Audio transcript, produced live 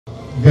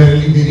we are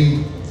really very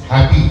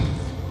happy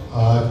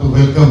to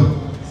welcome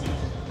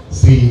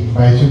Sri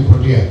Baichung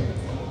Bhutia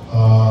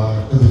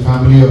to the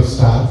family of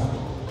Star,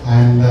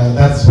 and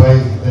that's why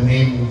the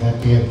name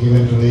that we have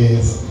given today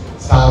is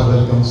Star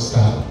Welcome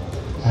Star,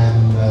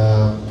 and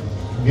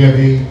we are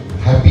very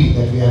happy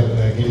that we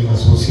are getting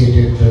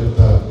associated with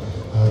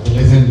the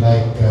legend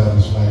like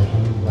Mr.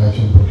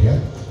 Baichung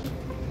Bhutia.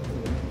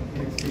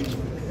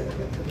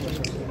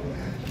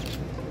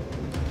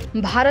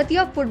 भारतीय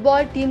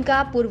football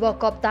टिमका पूर्व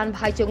कप्तान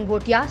Bhaichung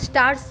Bhotia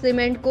star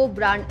सिमेन्टको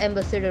brand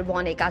ambassador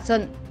बनेका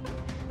छन्।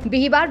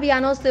 बिहीबार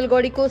बिहान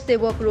सिलगढीको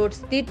सेवक road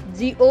स्थित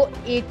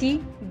GOAT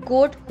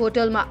गोट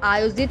होटलमा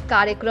आयोजित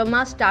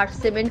कार्यक्रममा स्टार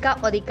सिमेन्टका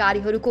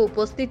अधिकारीहरूको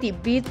उपस्थिति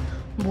बीच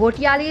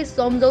भोटियाले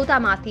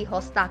सम्झौतामाथि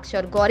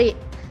हस्ताक्षर गरे।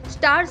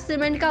 स्टार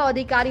सिमेन्टका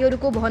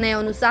अधिकारीहरूको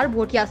भनाइअनुसार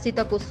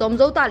भोटियासितको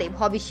सम्झौताले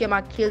भविष्यमा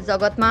खेल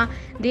जगतमा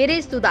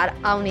धेरै सुधार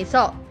आउनेछ।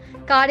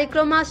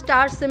 कार्यक्रममा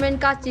star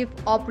सिमेन्टका chief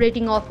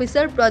operating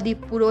officer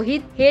Pradeep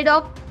Purohit, head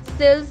of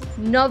cells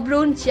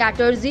नवरुण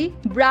Chatterjee,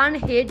 brand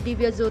head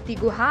Divyajyoti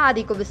गुहा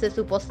आदिको विशेष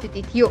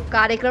उपस्थिति थियो।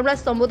 कार्यक्रमलाई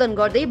सम्बोधन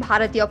गर्दै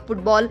भारतीय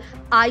फुटबल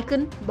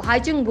आइकन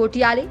भाइचुङ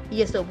भोटियाले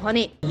यसो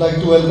भने। I'd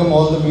like to welcome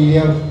all the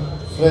media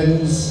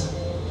friends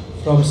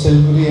from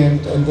Siliguri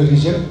and the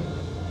region.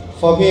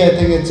 For me, I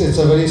think it's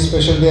a very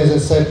special day. As I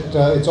said,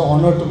 it's an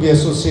honor to be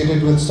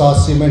associated with Star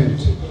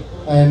Cement.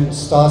 And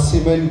Star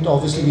Cement,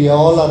 obviously we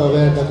all are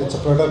aware that it's a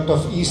product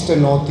of East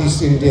and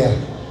Northeast India,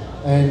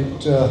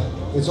 and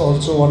it's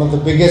also one of the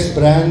biggest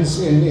brands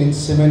in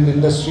cement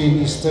industry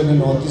in Eastern and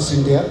Northeast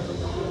India.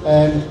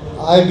 And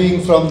I, being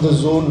from the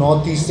zone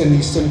Northeast and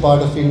Eastern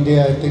part of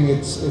India, I think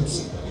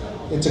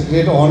it's a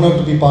great honor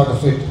to be part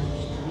of it.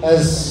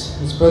 As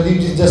Pradeep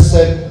ji just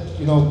said,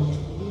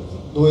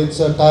 though it's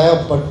a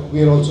tie-up, but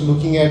we are also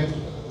looking at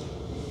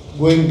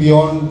going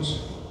beyond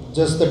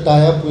just the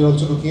tie-up. We're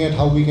also looking at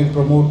how we can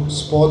promote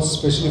sports,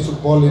 especially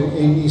football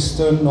in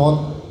Eastern,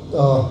 North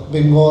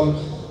Bengal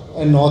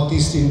and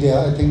Northeast India.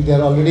 I think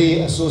they're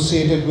already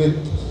associated with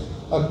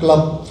a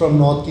club from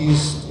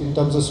Northeast in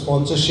terms of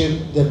sponsorship.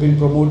 They've been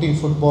promoting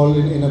football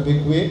in a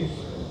big way.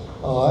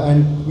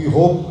 And we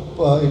hope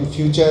in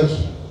future,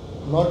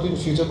 not in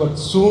future, but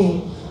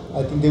soon,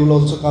 I think they will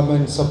also come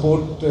and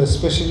support,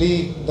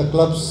 especially the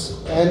clubs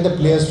and the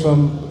players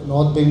from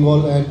North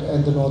Bengal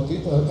and the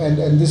Northeast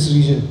and this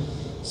region.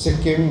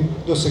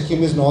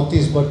 Sikkim is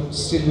Northeast, but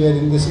still we are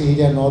in this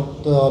area,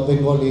 North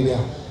Bengal area.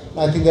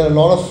 I think there are a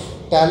lot of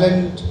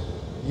talent,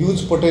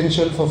 huge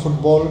potential for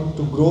football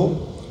to grow,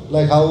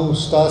 like how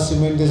Star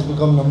Cement has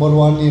become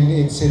 #1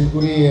 in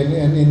Siliguri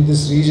and in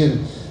this region.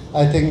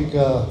 I think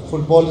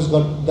football has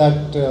got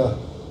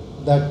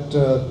that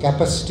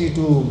capacity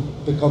to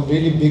become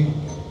really big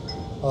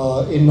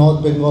in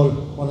North Bengal,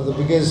 one of the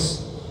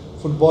biggest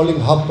footballing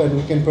hub, and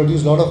we can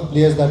produce a lot of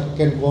players that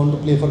can go on to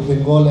play for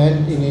Bengal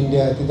and in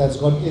India. I think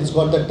it's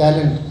got the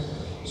talent.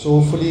 So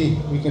hopefully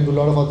we can do a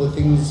lot of other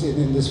things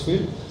in this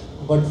field.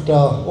 But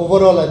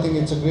overall, I think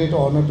it's a great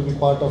honor to be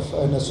part of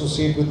and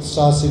associate with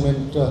Star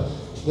Cement.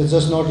 They're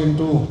just not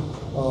into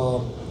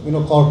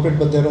corporate,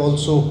 but they're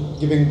also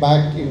giving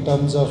back in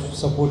terms of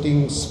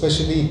supporting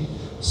especially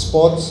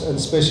sports and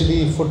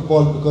especially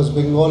football, because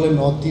Bengal and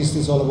Northeast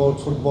is all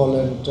about football,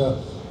 and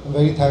I'm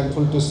very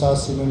thankful to Star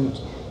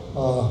Cement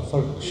for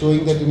showing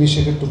that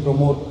initiative to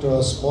promote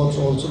sports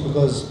also,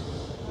 because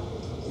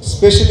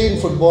especially in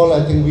football, I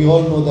think we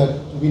all know that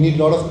we need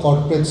a lot of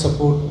corporate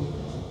support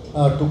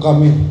to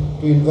come in,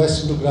 to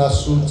invest into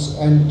grassroots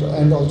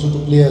and also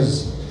to players.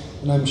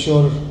 And I'm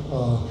sure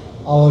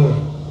our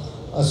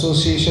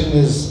association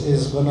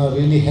is going to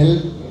really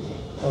help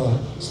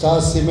Star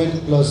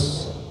Cement plus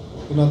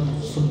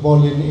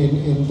football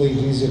in the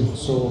region.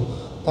 So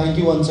thank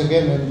you once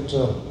again,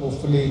 and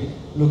hopefully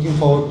looking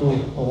forward to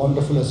a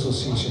wonderful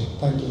association.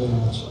 Thank you very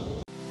much.